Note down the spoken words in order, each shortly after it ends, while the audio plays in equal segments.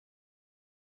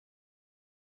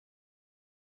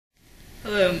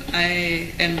Hello,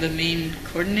 I am the main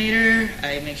coordinator.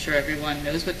 I make sure everyone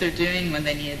knows what they're doing when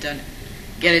they need it done,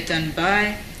 get it done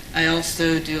by. I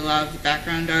also do a lot of the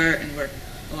background art and work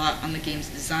a lot on the game's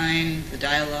design, the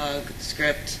dialogue, the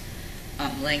script,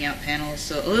 laying out panels,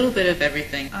 so a little bit of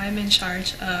everything. I'm in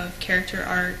charge of character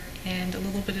art and a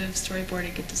little bit of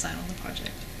storyboarding and design on the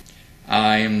project.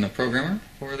 I am the programmer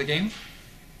for the game.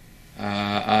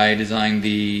 I designed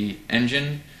the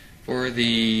engine for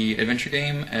the adventure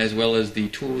game, as well as the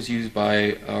tools used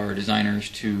by our designers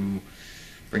to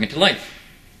bring it to life.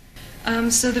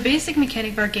 So the basic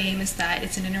mechanic of our game is that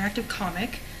it's an interactive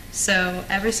comic. So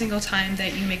every single time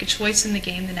that you make a choice in the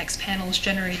game, the next panel is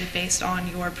generated based on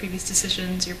your previous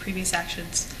decisions, your previous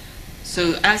actions.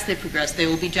 So as they progress, they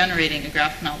will be generating a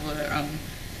graphic novel of their own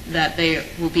that they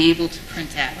will be able to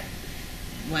print out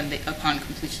upon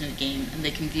completion of the game, and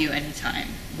they can view anytime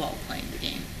while playing the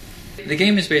game. The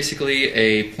game is basically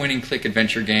a point-and-click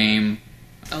adventure game.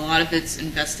 A lot of it's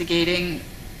investigating,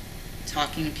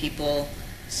 talking to people,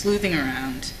 sleuthing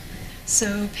around.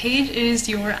 So Paige is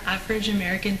your average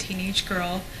American teenage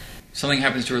girl. Something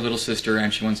happens to her little sister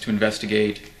and she wants to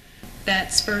investigate.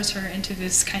 That spurs her into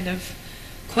this kind of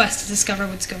quest to discover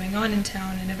what's going on in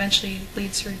town, and eventually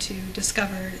leads her to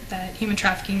discover that human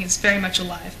trafficking is very much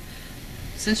alive.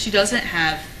 Since she doesn't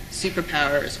have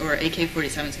superpowers or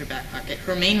AK-47s in her back pocket,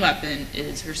 her main weapon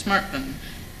is her smartphone.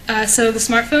 So the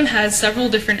smartphone has several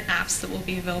different apps that will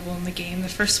be available in the game. The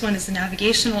first one is a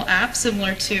navigational app,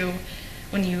 similar to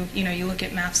when you look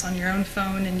at maps on your own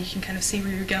phone and you can kind of see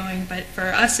where you're going. But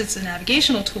for us, it's a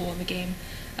navigational tool in the game.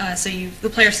 So the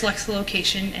player selects the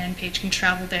location and Paige can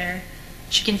travel there.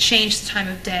 She can change the time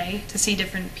of day to see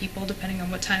different people depending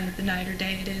on what time of the night or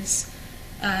day it is.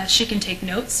 She can take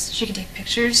notes, she can take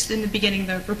pictures. In the beginning,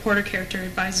 the reporter character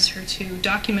advises her to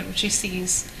document what she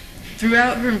sees.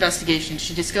 Throughout her investigation,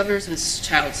 she discovers this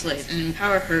child slave and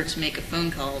empower her to make a phone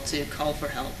call to call for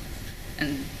help.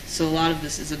 And so a lot of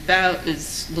this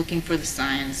is looking for the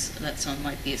signs that someone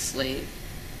might be a slave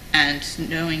and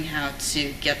knowing how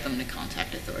to get them to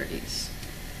contact authorities.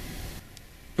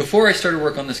 Before I started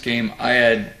work on this game,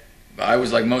 I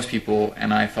was like most people,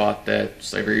 and I thought that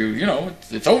slavery,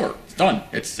 it's over, it's done,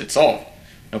 it's solved,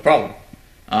 no problem.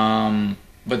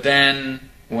 But then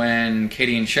when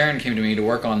Katie and Sharon came to me to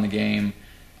work on the game,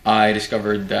 I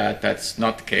discovered that that's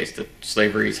not the case, that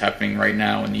slavery is happening right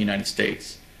now in the United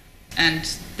States. And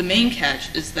the main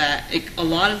catch is that a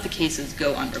lot of the cases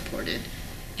go unreported.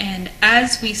 And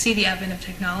as we see the advent of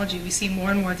technology, we see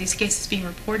more and more of these cases being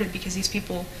reported because these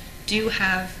people do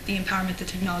have the empowerment that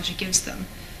technology gives them.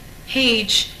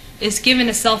 Paige is given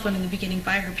a cell phone in the beginning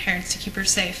by her parents to keep her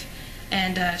safe,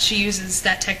 and she uses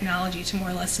that technology to more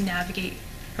or less navigate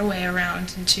her way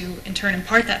around and to, in turn,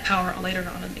 impart that power later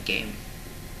on in the game.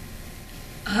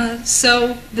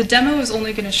 So the demo is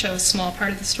only going to show a small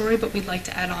part of the story, but we'd like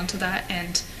to add on to that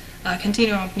and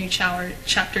continue on with new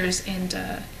chapters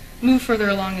and move further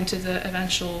along into the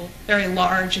eventual very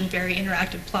large and very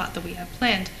interactive plot that we have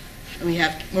planned. We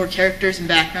have more characters and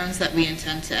backgrounds that we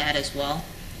intend to add as well.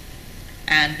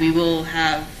 And we will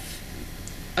have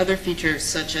other features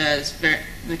such as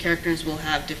the characters will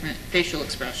have different facial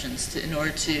expressions in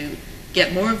order to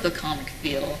get more of the comic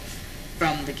feel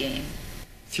from the game.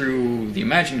 Through the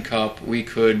Imagine Cup, we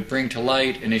could bring to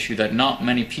light an issue that not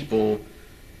many people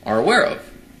are aware of.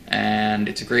 And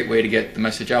it's a great way to get the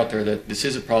message out there that this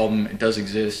is a problem, it does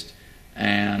exist,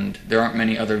 and there aren't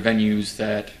many other venues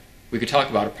that we could talk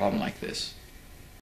about a problem like this.